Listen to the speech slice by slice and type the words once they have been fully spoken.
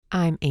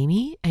I'm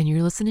Amy, and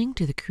you're listening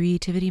to the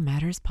Creativity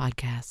Matters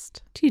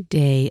podcast.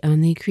 Today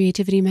on the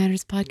Creativity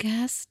Matters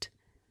podcast,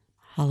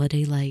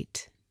 holiday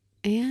light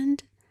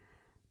and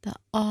the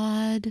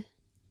odd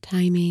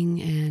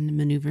timing and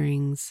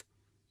maneuverings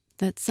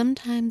that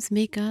sometimes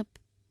make up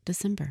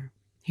December.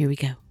 Here we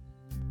go.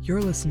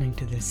 You're listening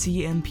to the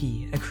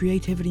CMP, a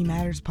Creativity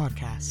Matters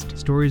podcast.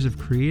 Stories of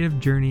creative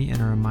journey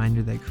and a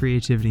reminder that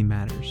creativity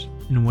matters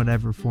in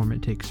whatever form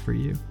it takes for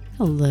you.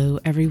 Hello,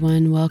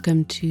 everyone.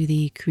 Welcome to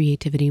the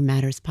Creativity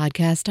Matters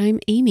podcast. I'm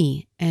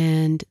Amy,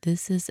 and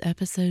this is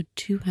episode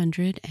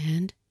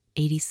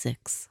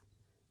 286,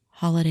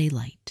 Holiday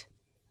Light.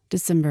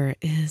 December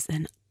is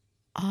an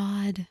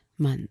odd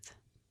month,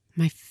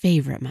 my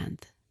favorite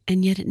month,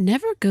 and yet it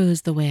never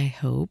goes the way I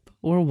hope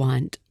or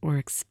want or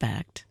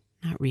expect.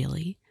 Not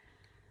really.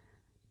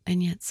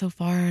 And yet so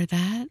far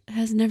that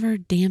has never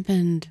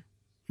dampened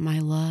my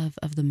love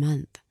of the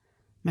month.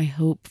 My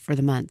hope for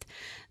the month.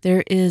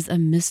 There is a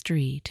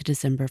mystery to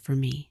December for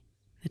me,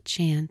 the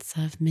chance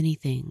of many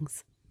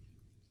things.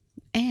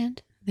 And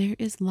there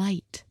is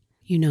light.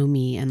 You know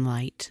me and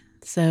light.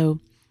 So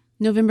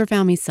November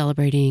found me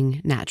celebrating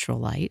natural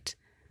light.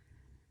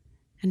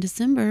 And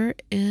December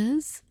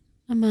is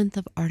a month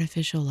of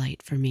artificial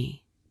light for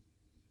me.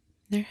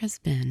 There has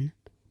been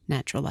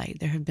natural light.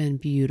 There have been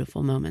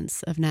beautiful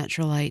moments of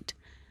natural light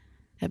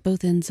at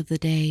both ends of the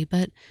day,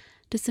 but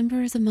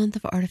December is a month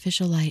of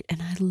artificial light,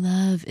 and I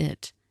love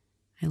it.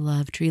 I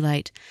love tree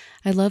light.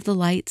 I love the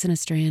lights in a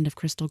strand of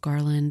crystal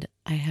garland.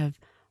 I have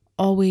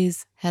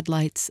always had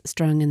lights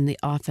strung in the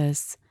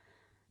office.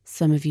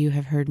 Some of you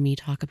have heard me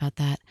talk about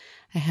that.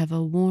 I have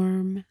a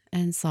warm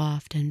and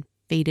soft and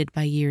faded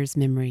by years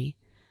memory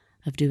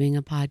of doing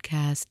a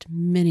podcast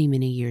many,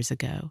 many years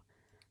ago.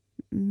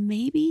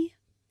 Maybe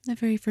the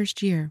very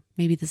first year,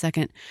 maybe the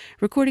second,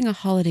 recording a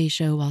holiday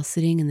show while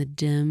sitting in the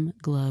dim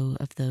glow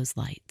of those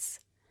lights.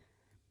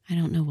 I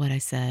don't know what I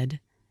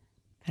said,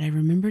 but I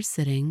remember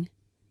sitting,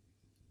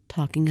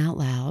 talking out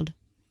loud,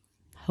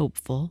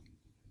 hopeful,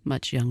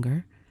 much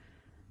younger,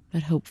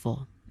 but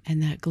hopeful,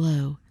 and that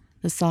glow,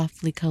 the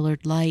softly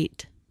colored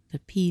light, the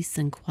peace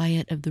and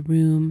quiet of the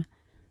room,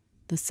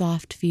 the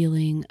soft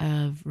feeling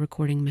of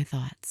recording my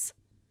thoughts,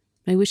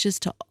 my wishes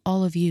to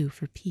all of you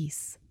for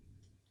peace,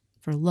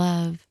 for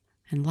love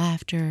and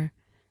laughter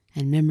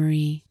and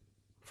memory,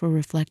 for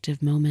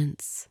reflective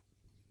moments.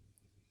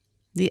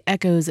 The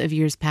echoes of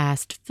years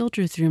past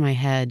filter through my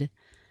head.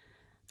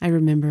 I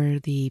remember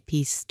the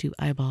peace to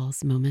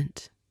eyeballs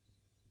moment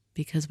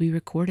because we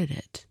recorded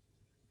it.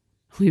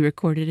 We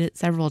recorded it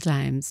several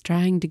times,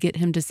 trying to get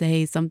him to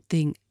say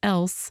something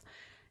else,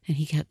 and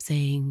he kept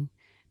saying,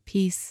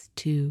 peace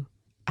to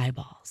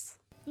eyeballs.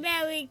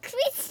 Merry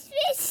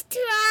Christmas to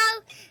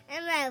all,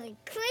 and Merry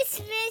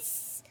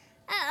Christmas,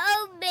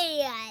 oh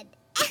man.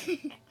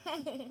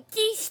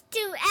 Peace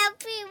to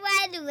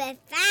everyone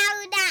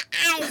without an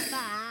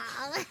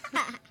eyeball.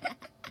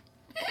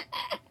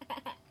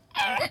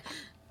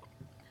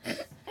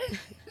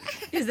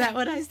 Is that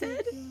what I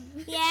said?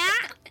 Yeah?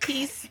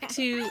 Peace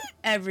to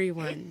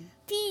everyone.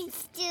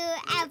 Peace to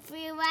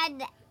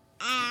everyone,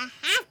 a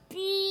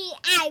happy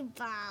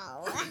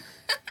eyeball.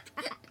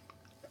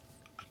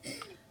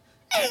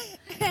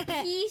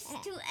 Peace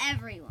to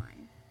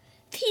everyone.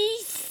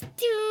 Peace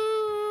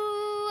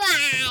to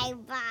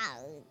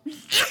eyeballs.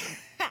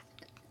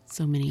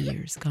 So many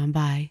years gone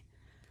by.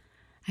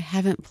 I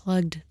haven't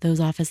plugged those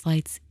office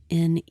lights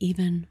in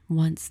even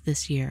once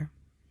this year.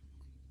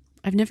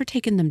 I've never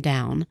taken them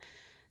down.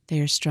 They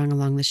are strung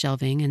along the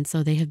shelving, and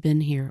so they have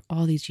been here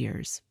all these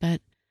years,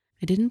 but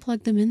I didn't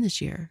plug them in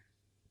this year,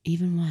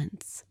 even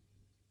once.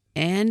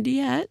 And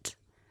yet,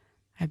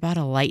 I bought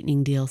a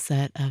lightning deal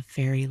set of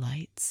fairy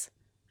lights,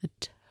 a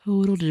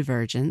total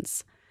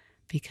divergence,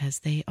 because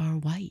they are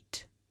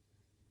white,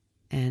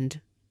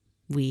 and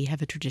we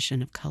have a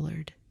tradition of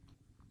colored.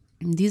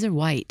 And these are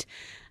white,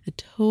 a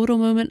total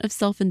moment of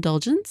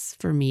self-indulgence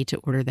for me to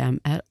order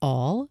them at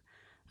all,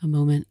 a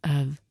moment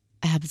of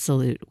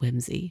absolute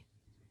whimsy.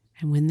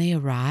 And when they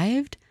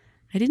arrived,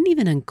 I didn't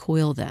even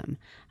uncoil them.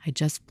 I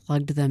just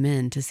plugged them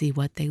in to see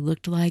what they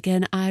looked like,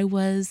 and I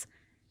was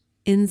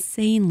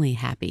insanely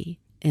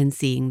happy in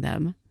seeing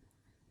them.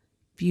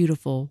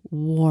 Beautiful,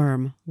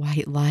 warm,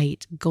 white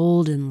light,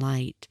 golden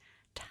light,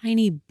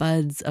 tiny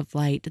buds of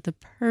light, the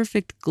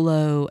perfect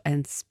glow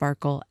and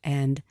sparkle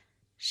and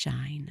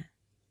shine.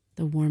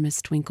 The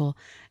warmest twinkle,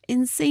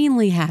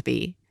 insanely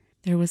happy.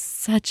 There was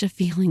such a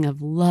feeling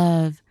of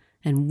love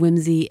and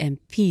whimsy and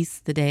peace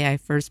the day I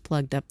first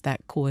plugged up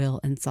that coil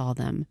and saw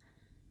them.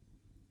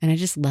 And I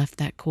just left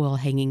that coil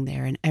hanging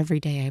there, and every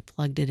day I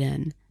plugged it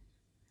in.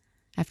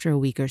 After a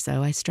week or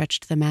so, I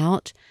stretched them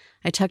out.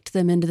 I tucked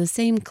them into the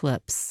same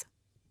clips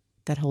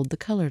that hold the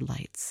colored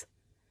lights.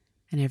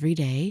 And every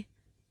day,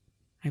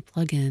 I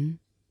plug in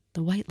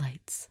the white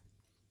lights.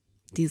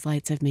 These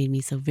lights have made me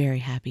so very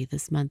happy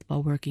this month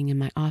while working in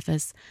my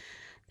office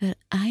that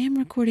I am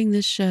recording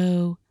this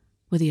show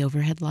with the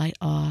overhead light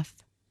off,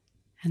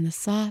 and the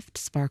soft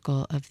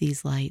sparkle of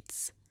these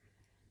lights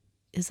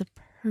is a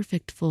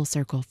perfect full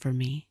circle for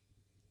me.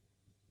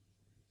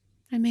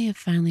 I may have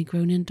finally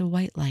grown into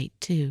white light,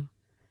 too.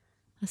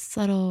 A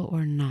subtle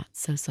or not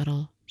so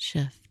subtle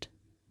shift.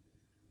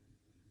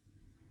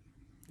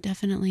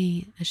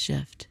 Definitely a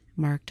shift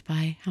marked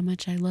by how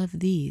much I love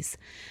these.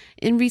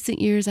 In recent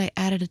years, I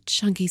added a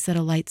chunky set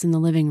of lights in the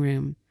living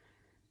room,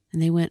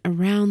 and they went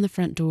around the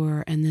front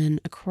door and then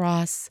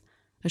across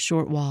a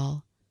short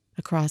wall,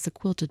 across a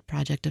quilted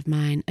project of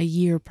mine, a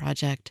year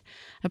project,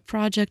 a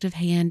project of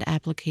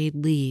hand-appliqued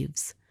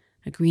leaves,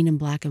 a green and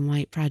black and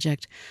white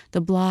project,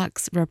 the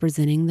blocks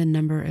representing the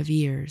number of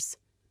years.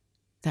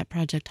 That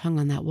project hung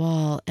on that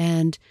wall,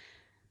 and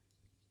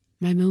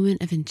my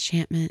moment of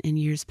enchantment in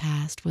years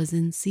past was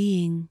in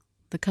seeing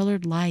the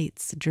colored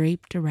lights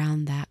draped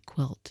around that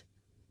quilt,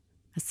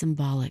 a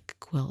symbolic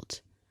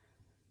quilt,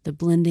 the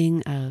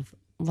blending of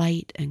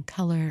light and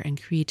color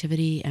and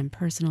creativity and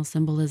personal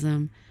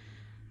symbolism,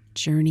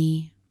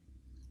 journey.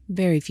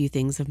 Very few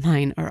things of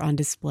mine are on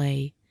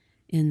display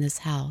in this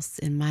house,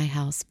 in my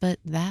house, but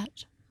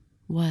that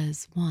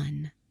was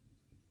one.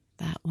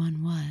 That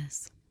one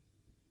was.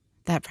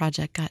 That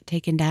project got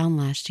taken down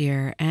last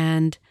year,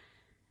 and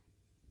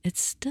it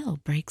still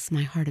breaks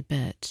my heart a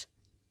bit.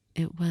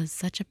 It was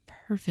such a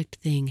perfect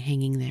thing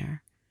hanging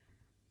there.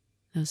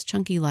 Those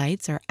chunky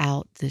lights are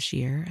out this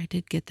year. I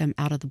did get them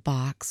out of the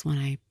box when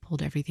I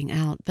pulled everything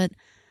out, but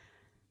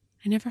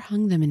I never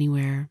hung them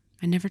anywhere.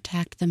 I never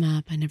tacked them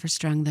up. I never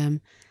strung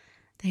them.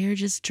 They are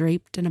just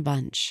draped in a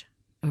bunch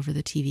over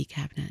the TV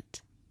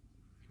cabinet.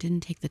 I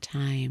didn't take the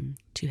time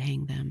to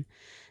hang them.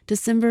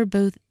 December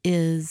both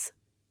is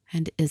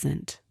and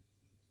isn't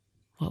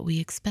what we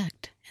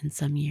expect in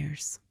some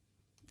years.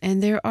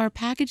 And there are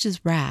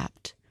packages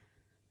wrapped,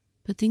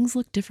 but things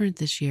look different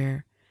this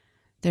year.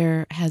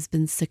 There has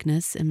been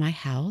sickness in my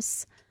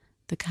house,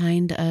 the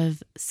kind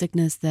of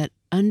sickness that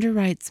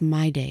underwrites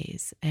my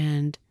days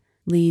and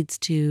leads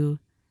to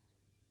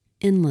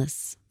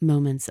endless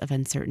moments of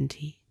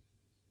uncertainty.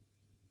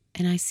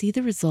 And I see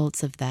the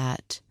results of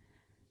that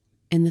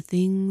in the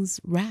things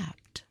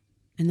wrapped,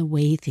 in the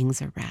way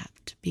things are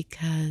wrapped,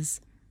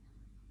 because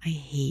I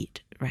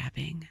hate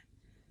wrapping.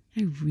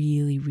 I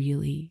really,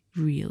 really,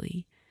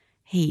 really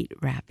hate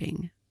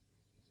wrapping.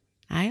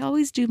 I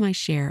always do my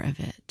share of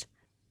it,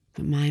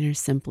 but mine are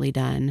simply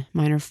done.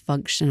 Mine are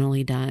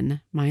functionally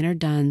done. Mine are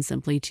done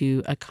simply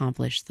to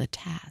accomplish the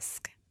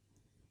task.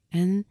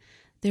 And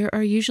there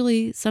are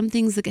usually some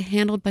things that get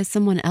handled by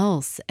someone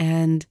else,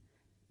 and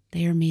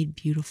they are made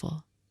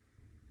beautiful.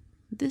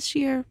 This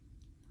year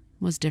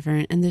was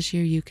different, and this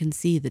year you can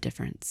see the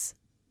difference.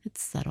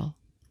 It's subtle,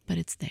 but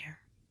it's there.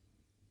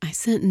 I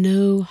sent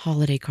no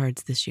holiday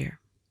cards this year,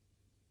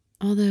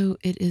 although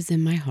it is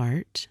in my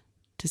heart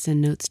to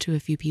send notes to a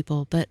few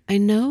people, but I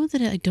know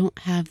that I don't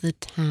have the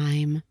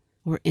time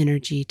or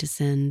energy to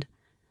send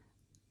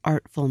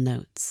artful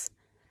notes.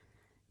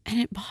 And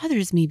it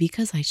bothers me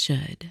because I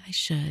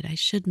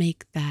should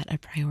make that a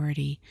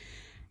priority.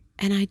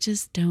 And I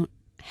just don't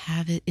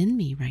have it in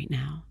me right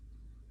now.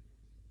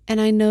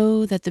 And I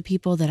know that the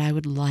people that I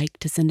would like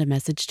to send a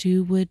message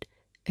to would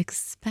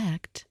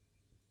expect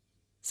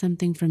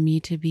something from me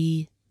to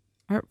be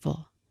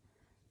artful.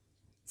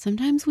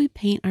 Sometimes we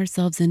paint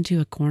ourselves into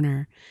a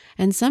corner,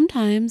 and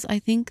sometimes I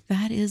think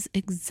that is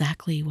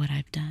exactly what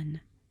I've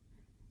done.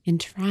 In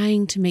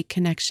trying to make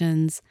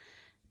connections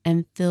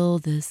and fill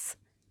this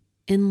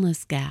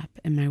endless gap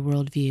in my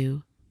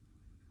worldview,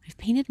 I've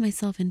painted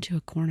myself into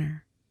a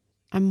corner.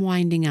 I'm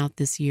winding out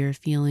this year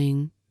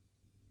feeling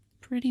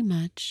pretty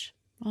much,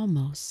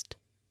 almost,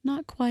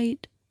 not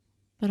quite,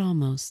 but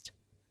almost,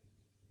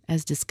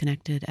 as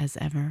disconnected as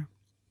ever.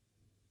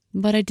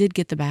 But I did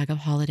get the bag of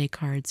holiday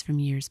cards from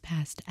years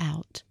past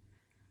out.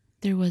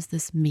 There was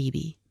this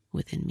maybe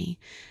within me.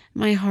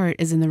 My heart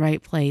is in the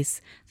right place,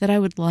 that I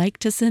would like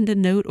to send a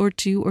note or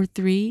two or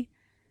three.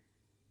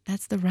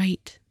 That's the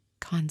right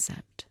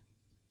concept.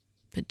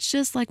 But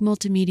just like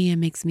multimedia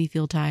makes me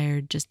feel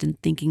tired just in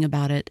thinking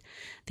about it,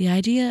 the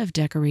idea of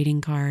decorating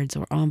cards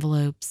or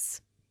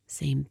envelopes,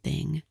 same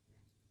thing.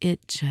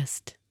 It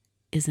just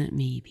isn't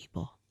me,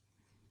 people.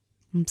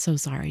 I'm so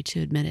sorry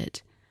to admit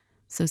it.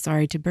 So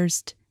sorry to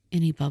burst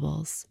any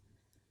bubbles.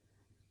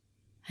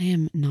 I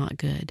am not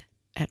good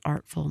at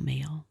artful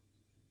mail.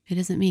 It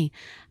isn't me.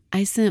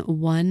 I sent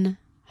one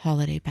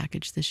holiday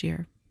package this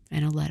year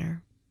and a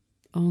letter.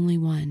 Only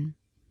one.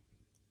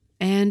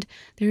 And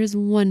there is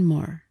one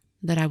more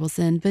that I will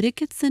send, but it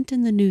gets sent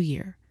in the new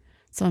year,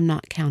 so I'm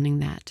not counting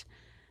that.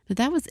 But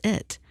that was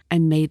it. I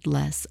made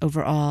less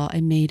overall.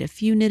 I made a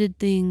few knitted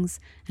things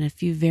and a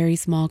few very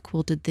small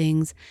quilted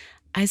things.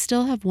 I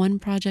still have one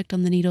project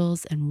on the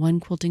needles and one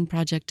quilting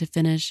project to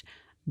finish.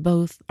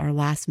 Both are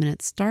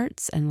last-minute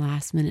starts and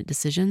last-minute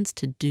decisions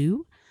to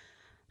do.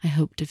 I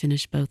hope to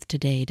finish both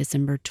today,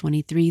 December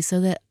 23, so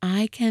that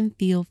I can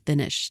feel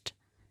finished.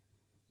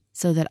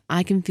 So that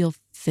I can feel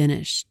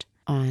finished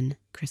on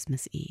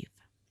Christmas Eve.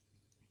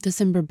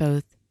 December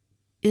both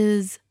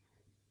is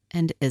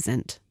and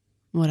isn't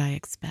what I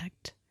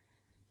expect.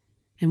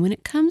 And when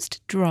it comes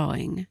to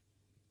drawing,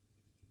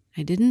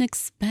 I didn't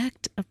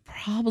expect a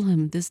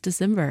problem this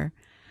December.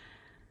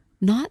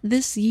 Not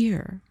this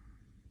year.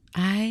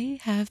 I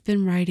have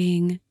been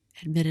riding,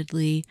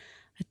 admittedly,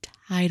 a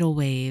tidal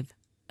wave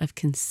of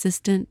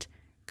consistent,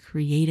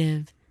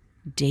 creative,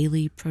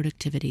 daily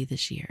productivity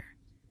this year.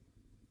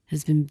 It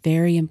has been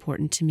very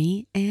important to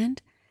me,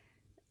 and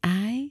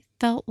I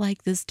felt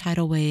like this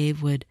tidal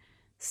wave would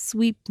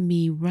sweep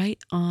me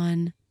right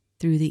on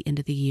through the end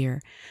of the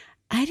year.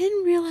 I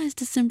didn't realize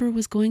December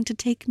was going to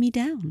take me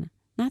down,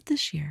 not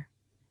this year.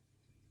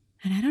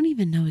 And I don't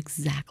even know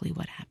exactly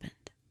what happened.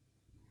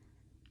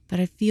 But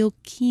I feel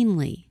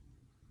keenly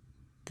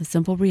the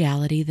simple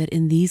reality that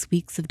in these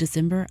weeks of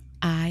December,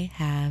 I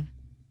have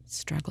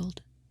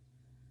struggled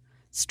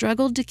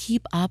to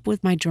keep up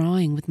with my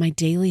drawing, with my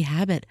daily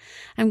habit.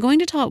 I'm going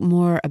to talk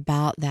more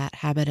about that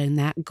habit and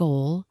that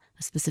goal,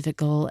 a specific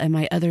goal, and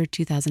my other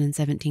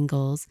 2017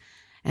 goals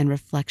and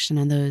reflection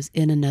on those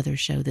in another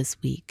show this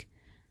week.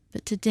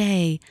 But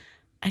today,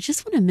 I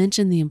just want to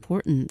mention the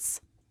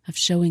importance of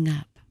showing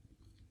up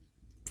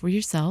for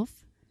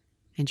yourself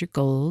and your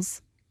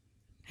goals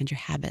and your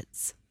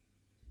habits.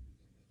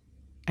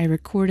 I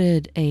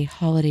recorded a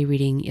holiday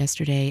reading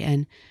yesterday,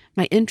 and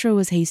my intro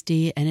was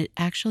hasty, and it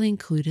actually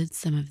included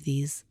some of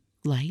these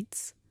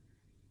lights.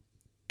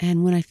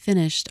 And when I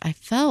finished, I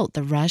felt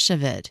the rush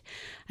of it.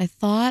 I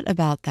thought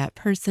about that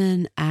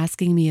person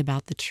asking me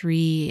about the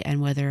tree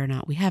and whether or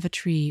not we have a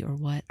tree or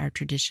what our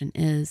tradition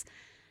is,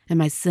 and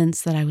my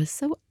sense that I was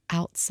so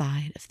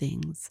outside of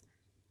things.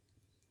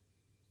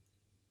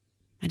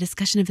 My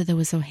discussion of it, though,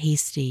 was so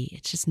hasty.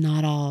 It's just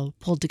not all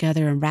pulled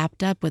together and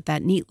wrapped up with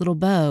that neat little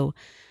bow.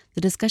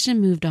 The discussion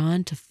moved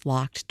on to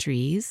flocked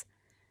trees,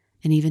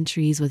 and even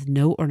trees with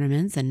no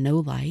ornaments and no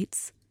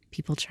lights,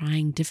 people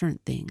trying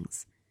different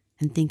things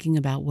and thinking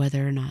about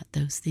whether or not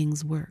those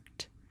things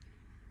worked.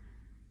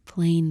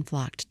 Plain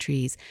flocked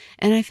trees,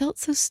 and I felt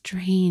so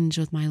strange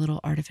with my little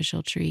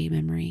artificial tree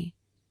memory,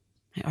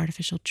 my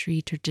artificial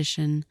tree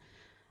tradition.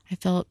 I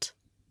felt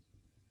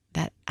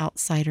that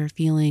outsider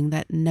feeling,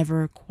 that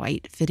never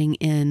quite fitting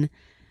in.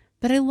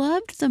 But I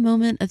loved the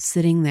moment of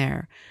sitting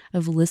there,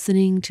 of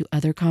listening to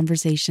other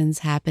conversations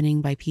happening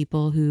by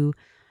people who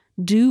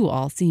do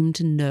all seem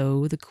to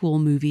know the cool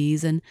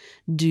movies and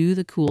do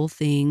the cool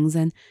things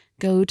and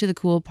go to the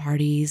cool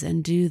parties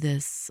and do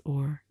this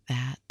or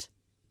that.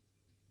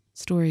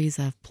 Stories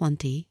of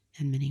plenty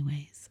in many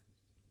ways.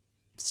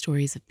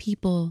 Stories of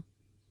people,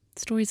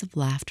 stories of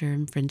laughter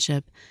and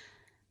friendship.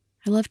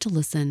 I love to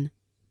listen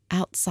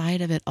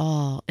outside of it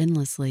all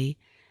endlessly,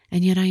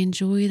 and yet I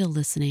enjoy the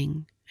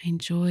listening. I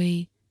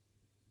enjoy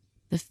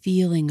the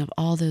feeling of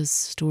all those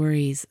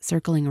stories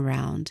circling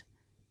around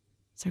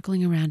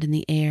in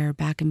the air,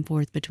 back and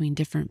forth between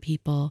different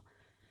people.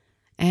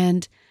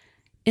 And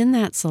in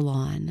that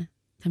salon,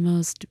 the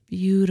most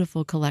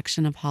beautiful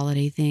collection of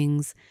holiday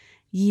things,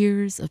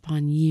 years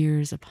upon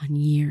years upon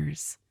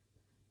years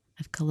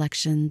of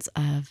collections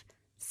of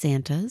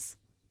Santas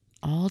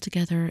all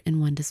together in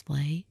one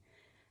display,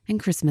 and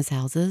Christmas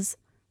houses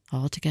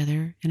all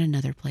together in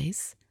another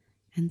place,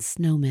 and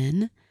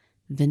snowmen,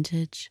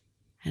 vintage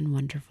and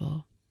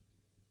wonderful.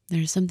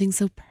 There's something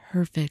so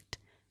perfect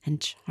and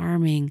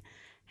charming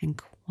and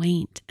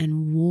quaint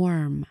and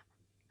warm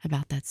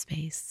about that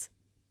space.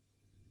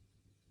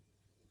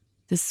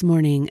 This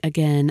morning,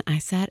 again, I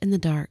sat in the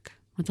dark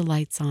with the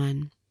lights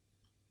on,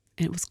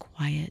 and it was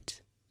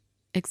quiet,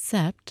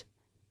 except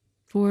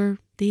for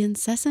the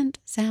incessant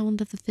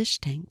sound of the fish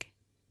tank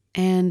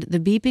and the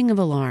beeping of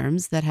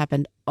alarms that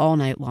happened all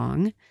night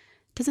long. It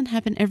doesn't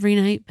happen every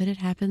night, but it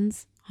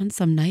happens on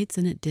some nights,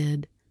 and it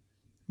did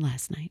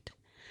last night.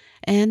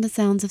 And the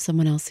sounds of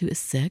someone else who is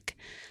sick.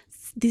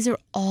 These are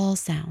all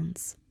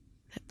sounds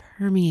that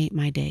permeate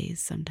my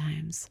days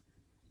sometimes.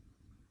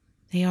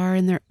 They are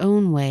in their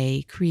own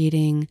way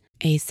creating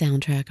a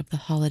soundtrack of the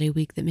holiday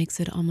week that makes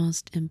it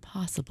almost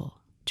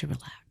impossible to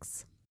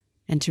relax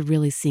and to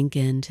really sink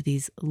into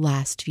these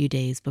last few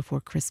days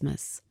before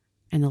Christmas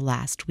and the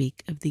last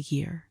week of the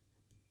year.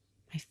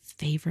 My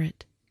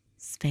favorite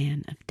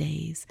span of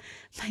days,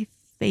 my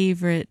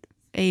favorite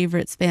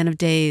span of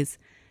days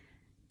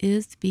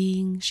is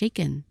being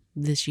shaken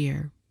this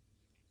year.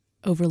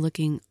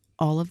 Overlooking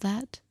all of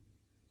that,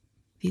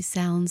 these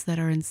sounds that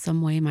are in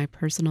some way my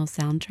personal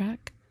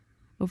soundtrack,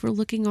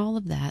 overlooking all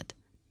of that,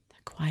 the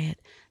quiet,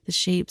 the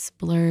shapes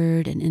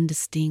blurred and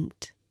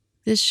indistinct.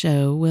 This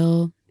show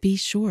will be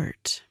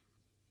short,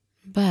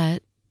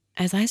 but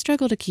as I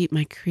struggle to keep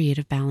my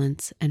creative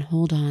balance and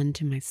hold on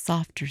to my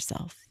softer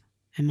self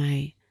and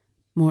my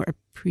more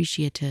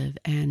appreciative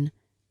and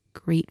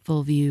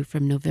grateful view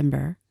from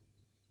November,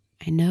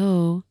 I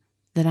know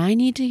that I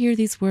need to hear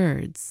these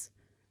words,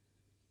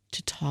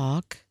 to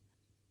talk,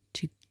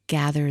 to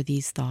gather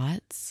these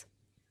thoughts,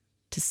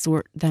 to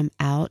sort them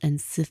out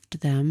and sift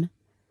them,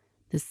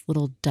 this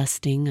little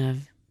dusting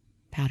of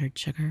powdered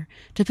sugar,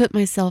 to put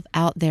myself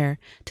out there,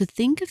 to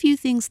think a few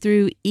things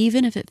through,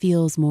 even if it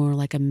feels more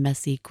like a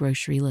messy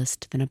grocery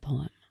list than a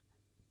poem.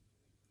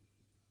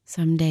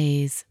 Some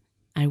days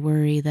I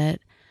worry that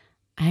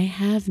I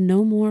have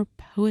no more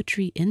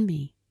poetry in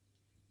me,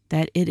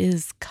 that it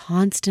is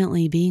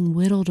constantly being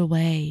whittled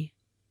away.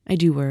 I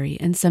do worry,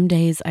 and some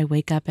days I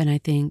wake up and I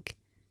think,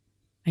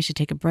 I should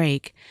take a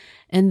break.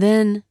 And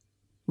then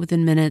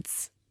within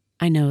minutes,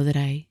 I know that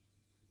I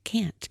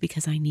can't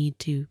because I need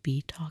to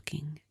be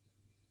talking.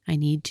 I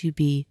need to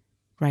be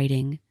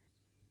writing.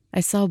 I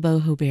saw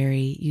Boho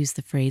Berry use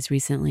the phrase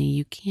recently,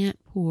 you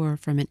can't pour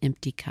from an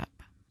empty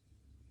cup.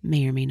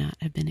 May or may not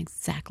have been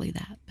exactly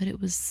that, but it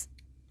was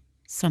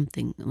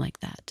something like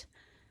that.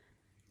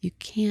 You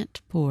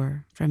can't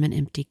pour from an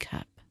empty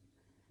cup.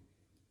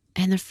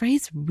 And the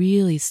phrase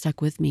really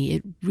stuck with me.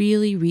 It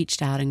really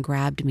reached out and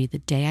grabbed me the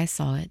day I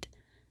saw it.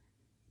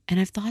 And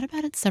I've thought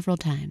about it several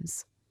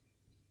times.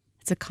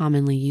 It's a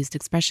commonly used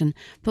expression,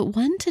 but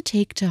one to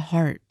take to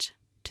heart,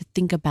 to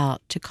think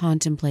about, to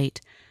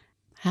contemplate.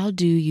 How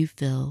do you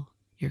fill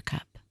your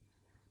cup?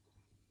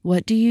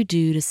 What do you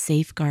do to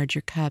safeguard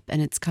your cup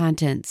and its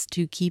contents,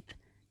 to keep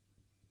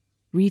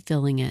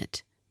refilling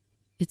it?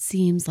 It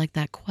seems like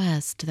that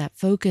quest, that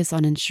focus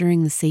on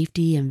ensuring the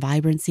safety and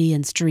vibrancy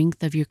and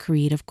strength of your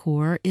creative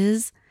core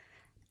is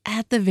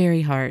at the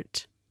very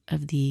heart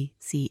of the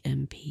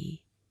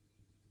CMP.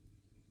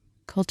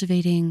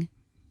 Cultivating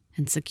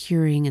and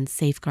securing and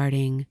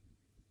safeguarding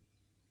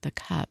the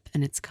cup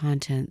and its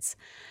contents.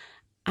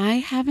 I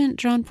haven't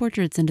drawn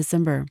portraits in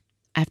December.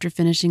 After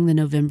finishing the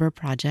November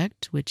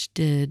project, which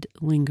did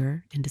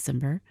linger in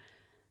December,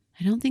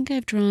 I don't think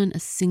I've drawn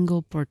a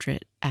single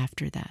portrait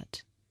after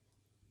that.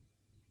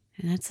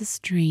 And that's a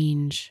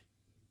strange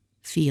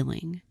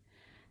feeling.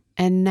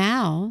 And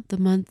now the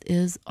month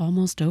is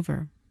almost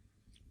over.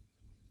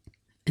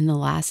 In the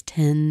last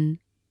 10,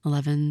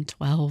 11,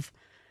 12,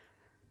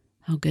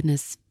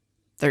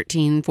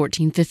 13,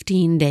 14,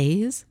 15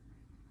 days,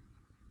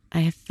 I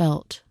have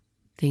felt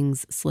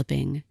things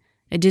slipping.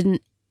 I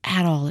didn't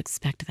at all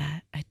expect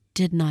that. I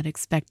did not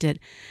expect it.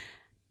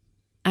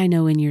 I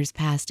know in years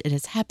past it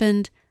has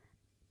happened.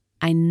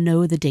 I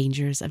know the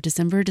dangers of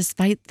December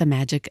despite the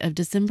magic of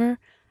December,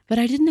 but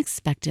I didn't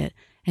expect it,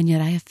 and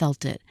yet I have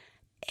felt it.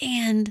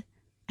 And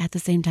at the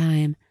same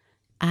time,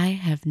 I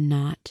have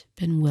not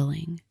been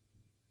willing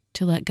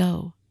to let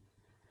go.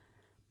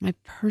 My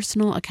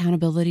personal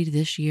accountability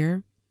this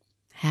year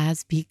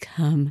has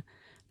become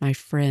my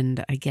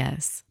friend, I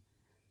guess.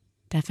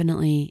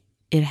 Definitely,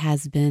 it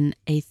has been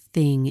a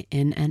thing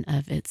in and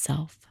of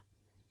itself.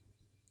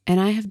 And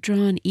I have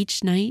drawn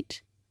each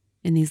night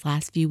in these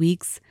last few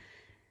weeks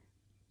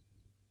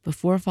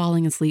before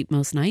falling asleep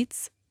most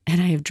nights, and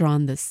I have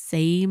drawn the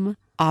same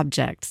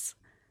objects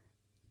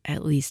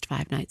at least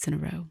 5 nights in a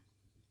row.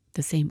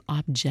 The same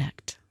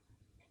object,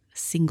 a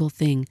single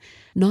thing.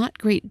 Not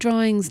great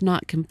drawings,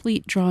 not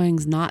complete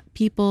drawings, not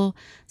people.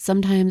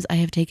 Sometimes I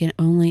have taken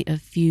only a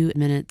few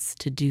minutes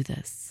to do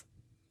this.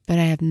 But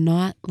I have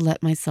not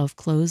let myself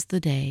close the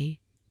day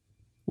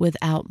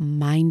without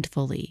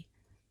mindfully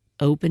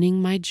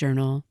opening my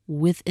journal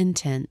with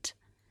intent,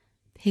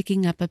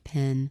 picking up a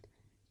pen,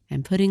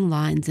 and putting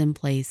lines in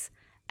place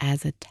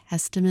as a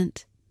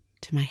testament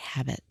to my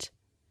habit,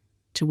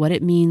 to what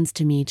it means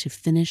to me to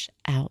finish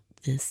out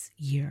this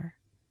year.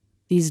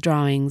 These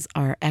drawings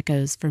are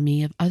echoes for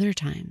me of other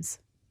times,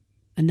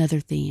 another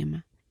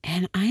theme,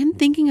 and I am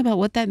thinking about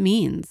what that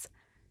means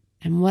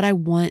and what I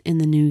want in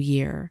the new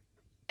year.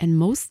 And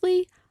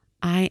mostly,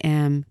 I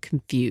am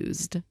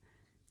confused.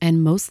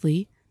 And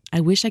mostly,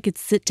 I wish I could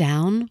sit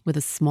down with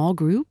a small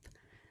group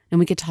and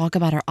we could talk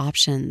about our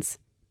options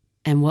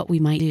and what we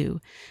might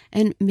do.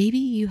 And maybe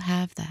you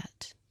have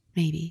that.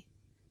 Maybe.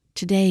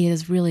 Today it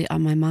is really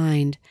on my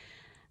mind.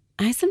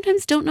 I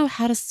sometimes don't know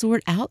how to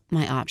sort out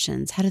my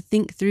options, how to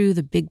think through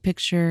the big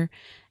picture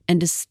and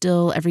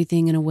distill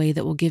everything in a way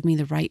that will give me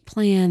the right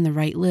plan, the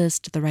right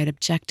list, the right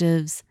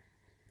objectives.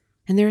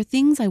 And there are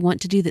things I want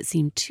to do that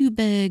seem too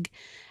big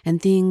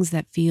and things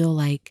that feel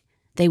like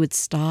they would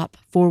stop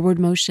forward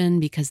motion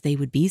because they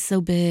would be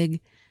so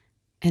big,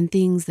 and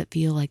things that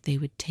feel like they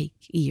would take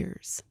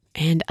years.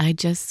 And I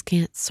just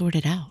can't sort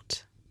it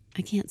out.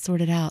 I can't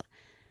sort it out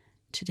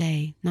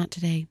today, not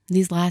today.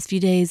 These last few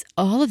days,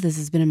 all of this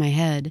has been in my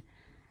head.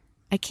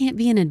 I can't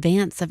be in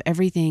advance of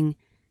everything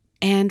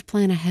and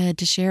plan ahead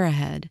to share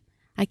ahead.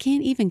 I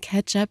can't even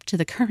catch up to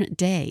the current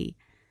day.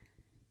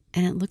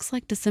 And it looks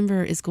like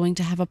December is going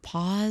to have a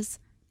pause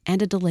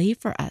and a delay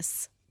for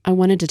us. I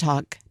wanted to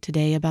talk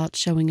today about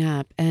showing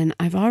up, and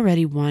I've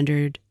already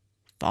wandered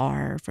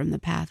far from the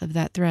path of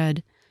that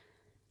thread.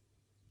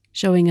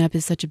 Showing up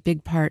is such a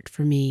big part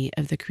for me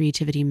of the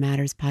Creativity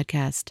Matters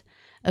podcast,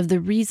 of the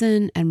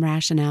reason and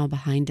rationale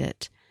behind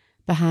it,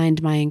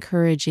 behind my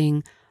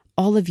encouraging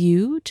all of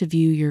you to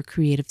view your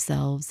creative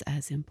selves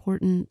as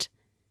important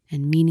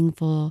and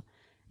meaningful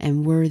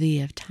and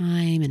worthy of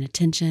time and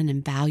attention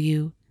and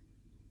value.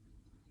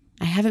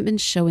 I haven't been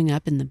showing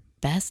up in the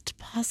best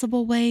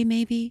possible way,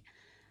 maybe,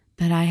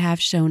 but I have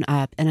shown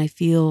up and I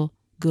feel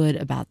good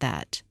about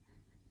that.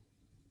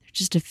 There's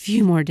just a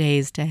few more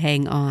days to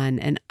hang on,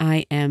 and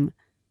I am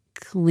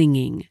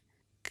clinging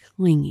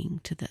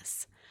to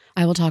this.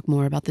 I will talk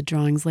more about the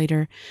drawings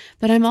later,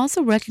 but I'm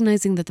also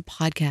recognizing that the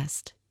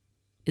podcast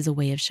is a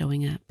way of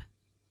showing up.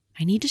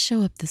 I need to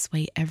show up this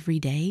way every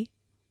day,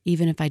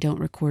 even if I don't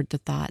record the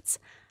thoughts.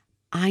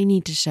 I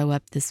need to show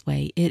up this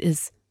way. It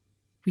is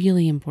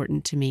really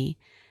important to me,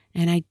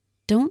 and I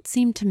don't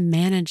seem to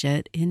manage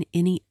it in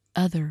any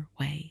other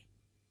way.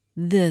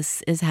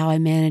 This is how I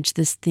manage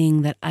this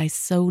thing that I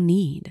so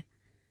need,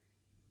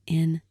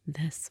 in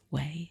this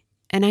way.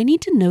 And I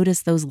need to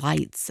notice those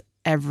lights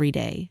every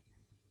day.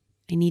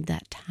 I need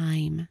that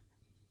time.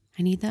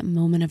 I need that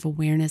moment of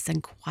awareness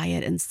and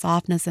quiet and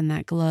softness and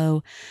that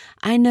glow.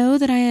 I know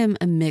that I am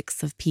a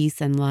mix of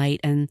peace and light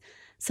and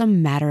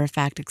some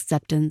matter-of-fact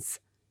acceptance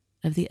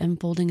of the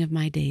unfolding of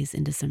my days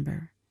in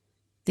December.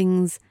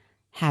 Things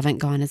haven't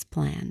gone as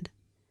planned.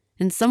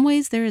 In some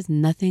ways, there is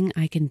nothing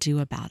I can do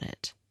about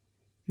it.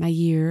 My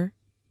year,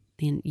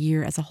 the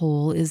year as a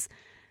whole, is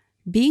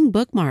being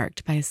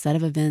bookmarked by a set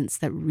of events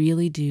that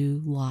really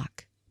do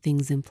lock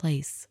things in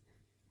place.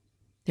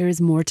 There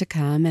is more to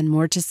come and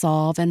more to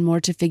solve and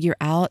more to figure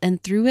out.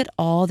 And through it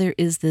all, there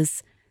is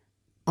this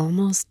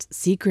almost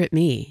secret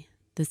me,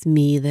 this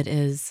me that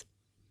is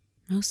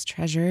most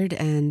treasured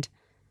and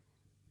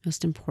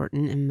most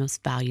important and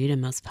most valued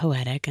and most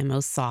poetic and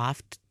most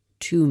soft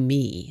to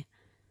me,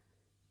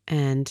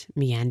 and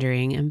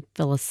meandering and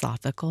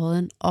philosophical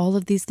and all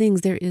of these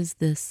things. There is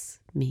this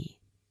me,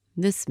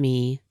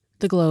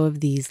 the glow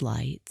of these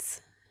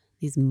lights,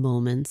 these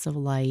moments of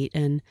light,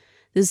 and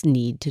this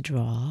need to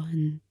draw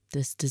and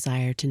this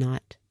desire to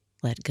not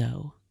let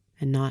go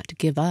and not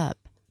give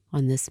up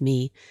on this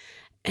me.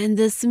 And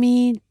this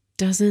me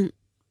doesn't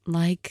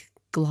like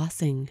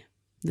glossing.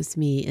 This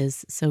me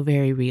is so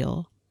very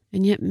real.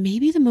 And yet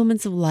maybe the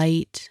moments of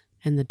light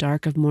and the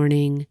dark of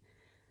morning,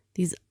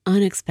 these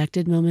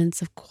unexpected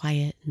moments of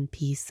quiet and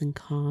peace and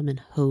calm and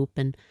hope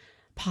and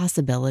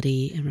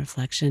possibility and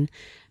reflection,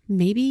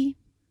 maybe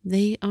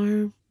they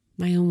are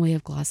my own way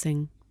of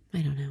glossing.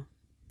 I don't know.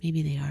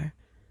 Maybe they are.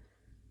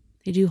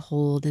 They do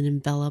hold and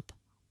envelop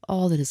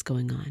all that is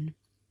going on,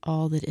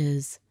 all that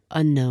is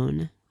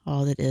unknown,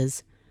 all that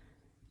is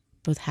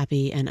both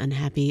happy and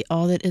unhappy,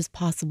 all that is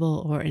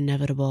possible or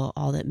inevitable,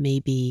 all that may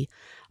be,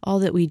 all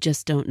that we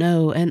just don't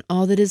know, and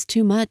all that is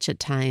too much at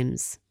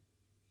times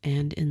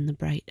and in the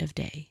bright of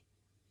day.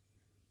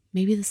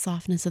 Maybe the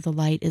softness of the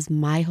light is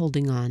my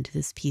holding on to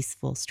this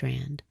peaceful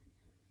strand,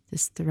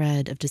 this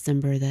thread of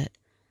December that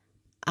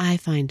I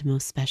find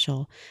most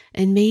special,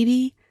 and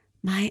maybe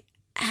my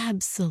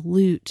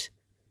absolute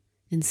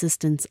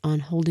insistence on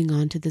holding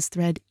on to this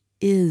thread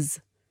is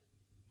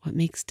what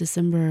makes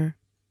December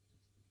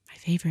my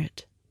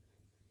favorite.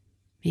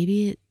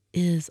 Maybe it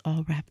is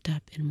all wrapped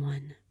up in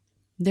one.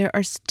 There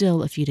are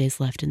still a few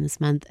days left in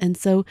this month, and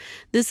so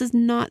this is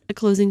not a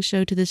closing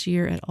show to this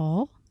year at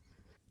all.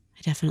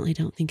 I definitely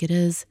don't think it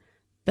is,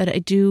 but I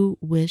do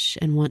wish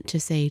and want to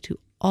say to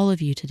all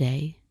of you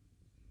today,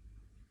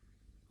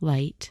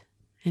 light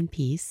and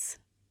peace,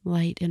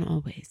 light in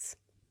all ways,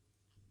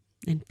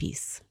 and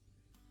peace.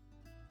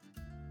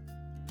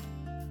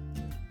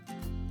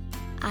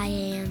 I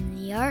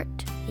am the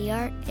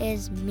art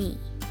is me.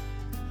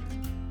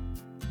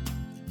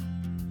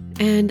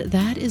 And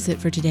that is it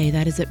for today.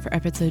 That is it for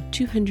episode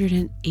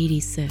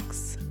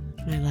 286,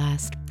 my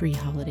last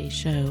pre-holiday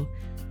show.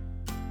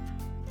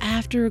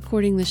 After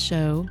recording the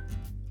show,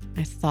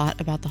 I thought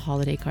about the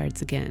holiday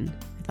cards again.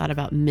 I thought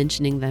about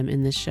mentioning them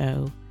in this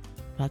show,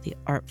 about the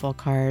artful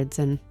cards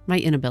and my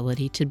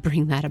inability to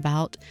bring that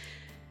about.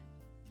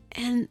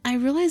 And I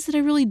realized that I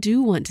really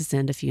do want to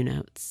send a few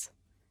notes.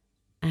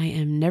 I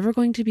am never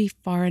going to be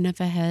far enough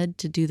ahead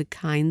to do the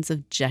kinds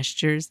of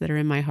gestures that are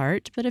in my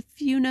heart, but a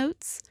few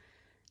notes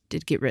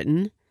did get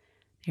written.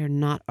 They are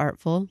not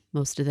artful.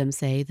 Most of them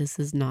say this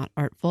is not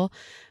artful,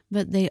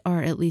 but they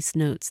are at least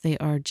notes. They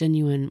are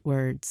genuine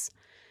words.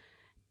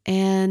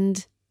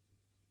 And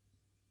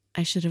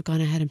I should have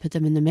gone ahead and put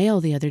them in the mail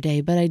the other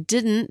day, but I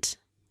didn't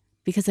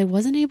because I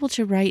wasn't able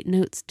to write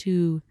notes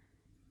to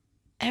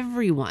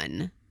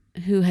everyone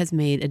who has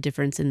made a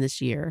difference in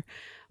this year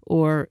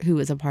or who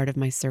is a part of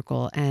my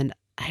circle. And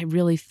I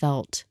really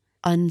felt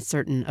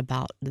uncertain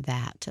about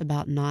that,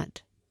 about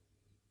not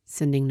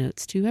sending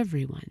notes to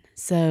everyone.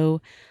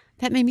 So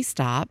that made me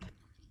stop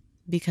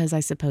because I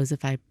suppose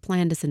if I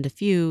plan to send a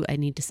few, I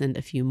need to send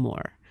a few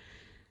more.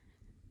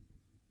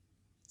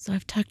 So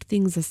I've tucked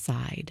things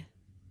aside,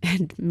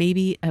 and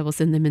maybe I will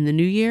send them in the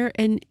new year,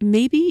 and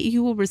maybe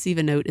you will receive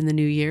a note in the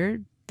new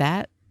year.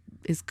 That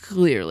is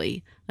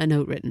clearly a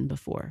note written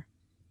before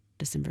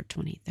December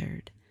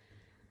 23rd.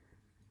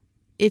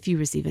 If you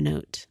receive a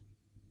note,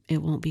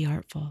 it won't be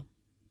artful.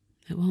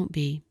 It won't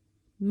be,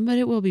 but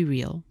it will be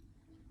real.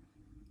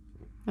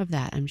 Of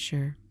that, I'm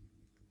sure.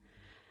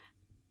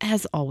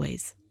 As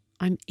always,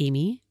 I'm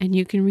Amy, and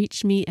you can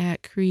reach me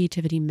at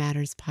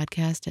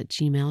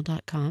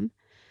creativitymatterspodcast@gmail.com.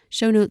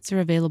 Show notes are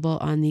available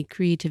on the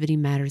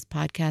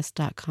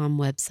creativitymatterspodcast.com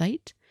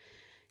website.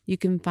 You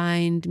can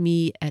find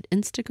me at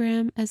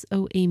Instagram as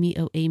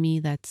OAmy.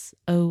 That's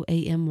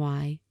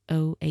OAMY.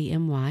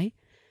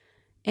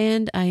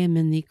 And I am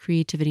in the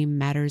Creativity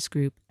Matters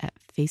group at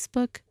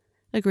Facebook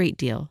a great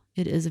deal.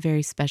 It is a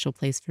very special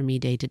place for me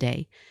day to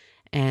day.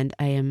 And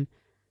I am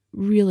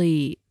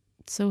really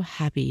so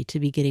happy to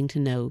be getting to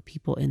know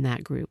people in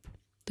that group.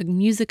 The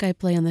music I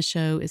play on the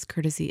show is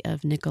courtesy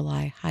of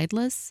Nikolai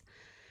Heideless.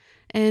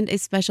 And a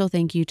special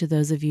thank you to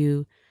those of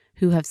you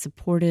who have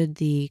supported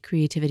the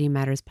Creativity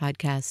Matters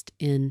podcast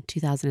in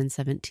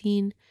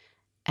 2017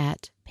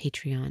 at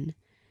Patreon.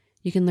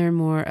 You can learn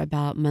more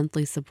about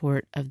monthly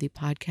support of the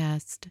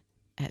podcast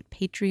at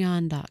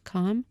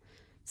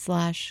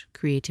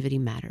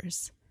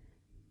patreon.com/creativitymatters.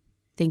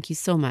 Thank you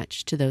so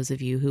much to those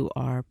of you who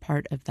are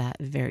part of that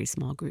very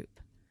small group.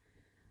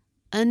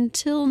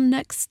 Until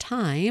next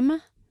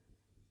time,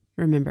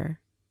 remember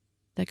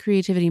that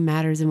creativity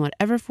matters in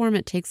whatever form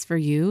it takes for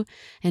you,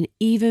 and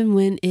even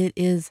when it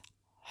is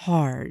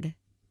hard,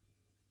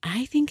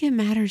 I think it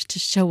matters to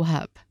show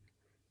up.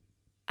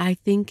 I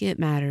think it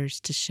matters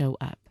to show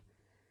up.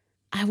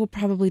 I will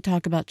probably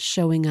talk about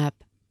showing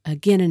up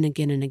again and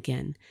again and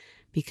again,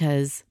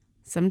 because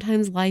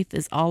sometimes life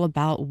is all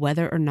about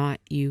whether or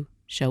not you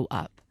show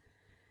up.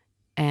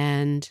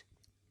 And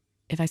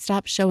if I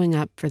stop showing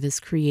up for this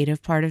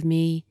creative part of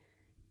me,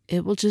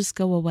 it will just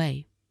go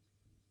away.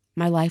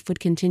 My life would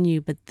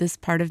continue, but this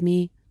part of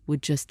me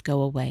would just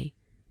go away.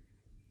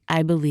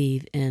 I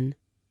believe in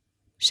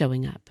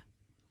showing up.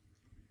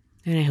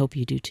 And I hope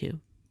you do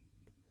too.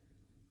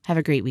 Have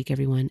a great week,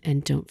 everyone,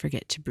 and don't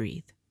forget to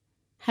breathe.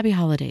 Happy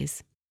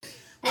holidays.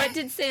 What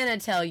did Santa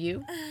tell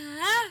you?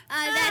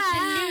 That's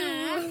the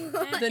new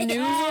rule. The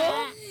new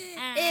rule?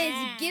 Is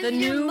give The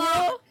your new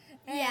mom. rule?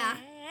 Yeah.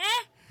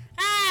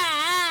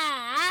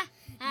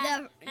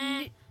 The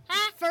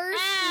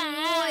first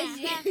rule is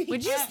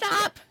Would you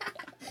stop?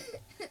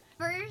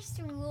 first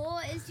rule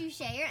is to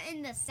share,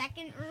 and the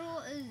second rule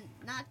is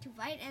not to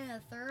fight, and the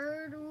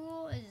third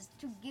rule is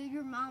to give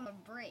your mom a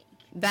break.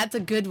 That's a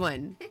good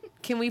one.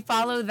 Can we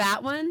follow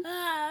that one?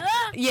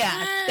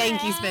 Yeah,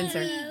 thank you,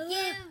 Spencer.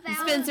 Give our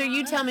Spencer,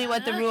 you tell me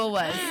what the rule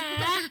was.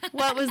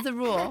 What was the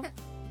rule?